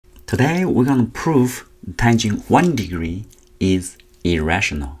Today we're going to prove tangent 1 degree is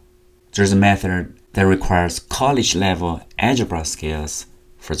irrational. There's a method that requires college-level algebra skills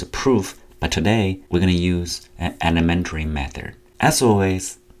for the proof, but today we're going to use an elementary method. As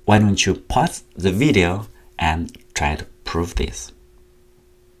always, why don't you pause the video and try to prove this.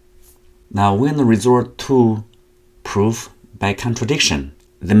 Now we're going to resort to proof by contradiction.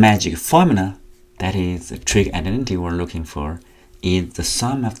 The magic formula, that is the trig identity we're looking for, is the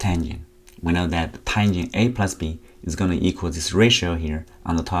sum of tangent. We know that tangent a plus b is going to equal this ratio here.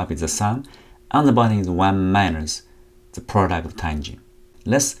 On the top is the sum, on the bottom is 1 minus the product of tangent.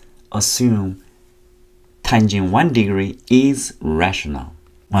 Let's assume tangent 1 degree is rational.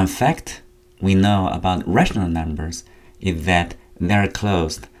 One fact we know about rational numbers is that they are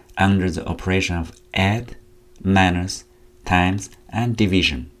closed under the operation of add, minus, times, and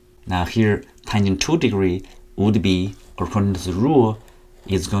division. Now here, tangent 2 degree would be, according to the rule,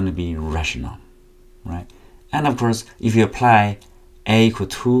 is going to be rational, right? And of course, if you apply a equal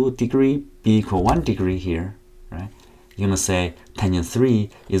 2 degree, b equal 1 degree here, right? You're going to say tangent 3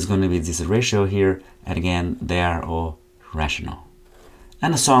 is going to be this ratio here, and again, they are all rational.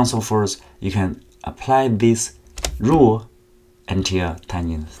 And so on and so forth. You can apply this rule until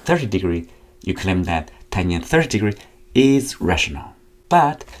tangent 30 degree. You claim that tangent 30 degree is rational.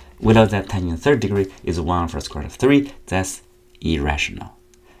 But we know that tangent 30 degree is 1 over square root of 3. That's irrational.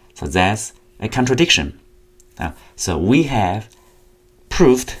 So that's a contradiction. So we have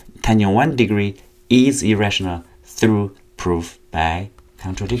proved tangent 1 degree is irrational through proof by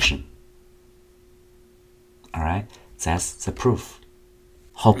contradiction. Alright, that's the proof.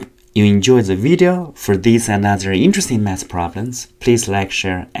 Hope you enjoyed the video. For these and other interesting math problems, please like,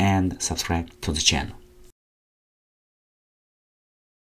 share, and subscribe to the channel.